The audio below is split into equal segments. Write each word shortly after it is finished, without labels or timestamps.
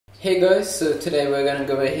Hey guys, so today we're gonna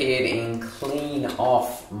go ahead and clean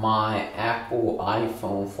off my Apple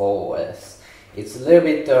iPhone 4S. It's a little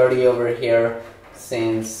bit dirty over here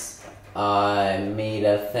since I made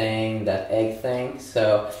that egg thing.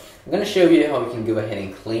 So I'm gonna show you how we can go ahead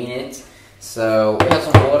and clean it. So we have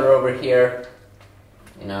some water over here,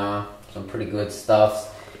 some pretty good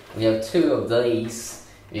stuff. We have two of these.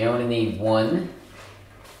 We only need one.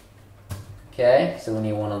 Okay, so we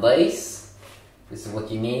need one of these. This is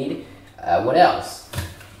what you need. What else?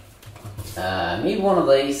 Maybe one of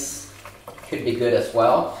these could be good as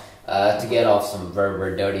well to get off some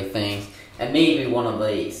very dirty things. And maybe one of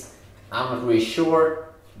these. I'm not really sure,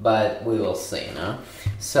 but we will see.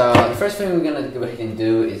 So the first thing we're gonna go ahead and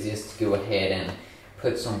do is just go ahead and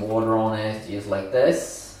put some water on it, just like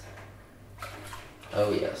this.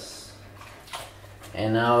 Oh yes.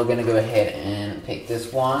 And now we're gonna go ahead and pick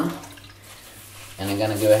this one. And I'm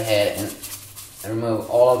gonna go ahead and remove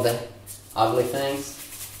all of the ugly things.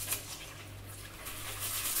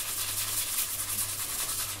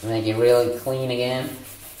 Make it really clean again.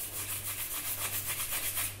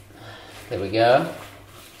 There we go.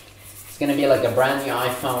 It's gonna be like a brand new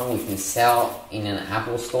iPhone we can sell in an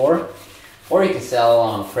Apple store, or you can sell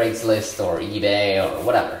on Craigslist or eBay or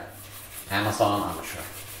whatever. Amazon, I'm not sure.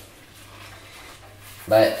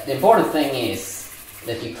 But the important thing is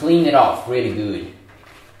that you clean it off really good.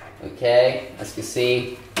 Okay, as you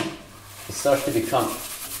see, it starts to become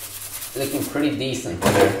looking pretty decent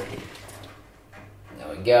here. There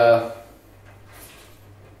we go.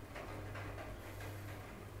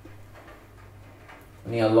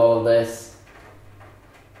 Need a lot of this.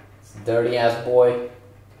 It's a dirty ass boy.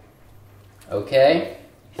 Okay,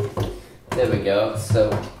 there we go.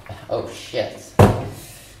 So, oh shit.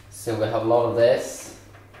 So we have a lot of this.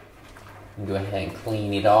 Go ahead and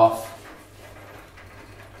clean it off.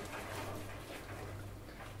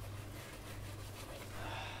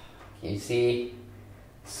 You see,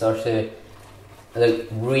 it starts to look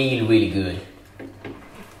really good.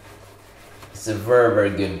 It's a very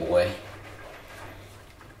good boy.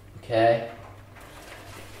 Okay.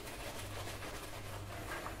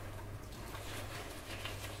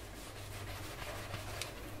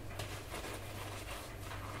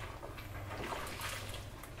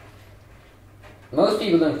 Most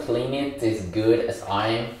people don't clean it as good as I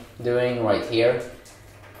am doing right here,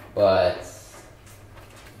 but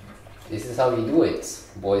this is how you do it,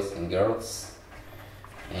 boys and girls.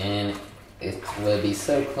 And it will be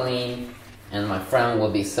so clean, and my friend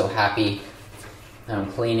will be so happy that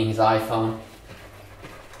I'm cleaning his iPhone.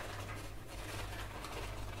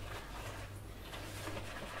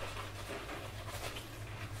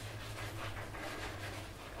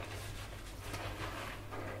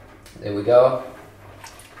 There we go.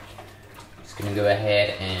 Just gonna go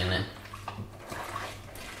ahead and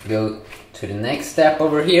go to the next step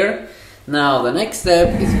over here. Now the next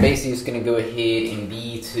step is basically just gonna go ahead and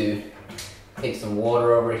be to take some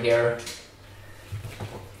water over here.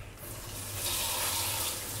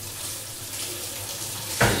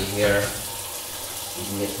 See here, you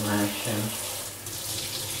can get some action.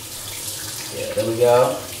 Yeah, there we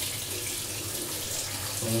go.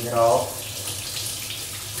 Clean it off.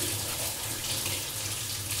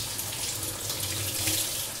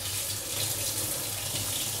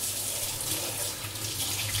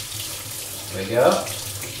 There we go.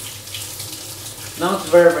 Now it's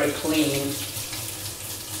very clean,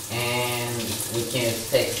 and we can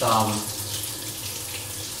just take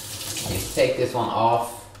take this one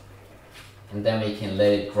off, and then we can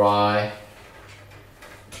let it dry,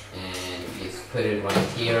 and just put it right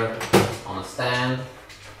here on a stand.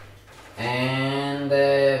 And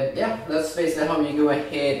yeah, that's basically how you go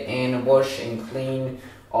ahead and wash and clean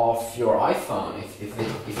off your iPhone if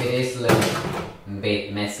it is a little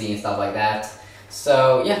bit messy and stuff like that.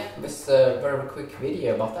 So yeah, this is a very quick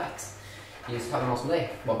video about that. You just have an awesome day.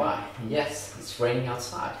 Bye bye. Yes, it's raining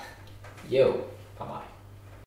outside. Yo, bye bye.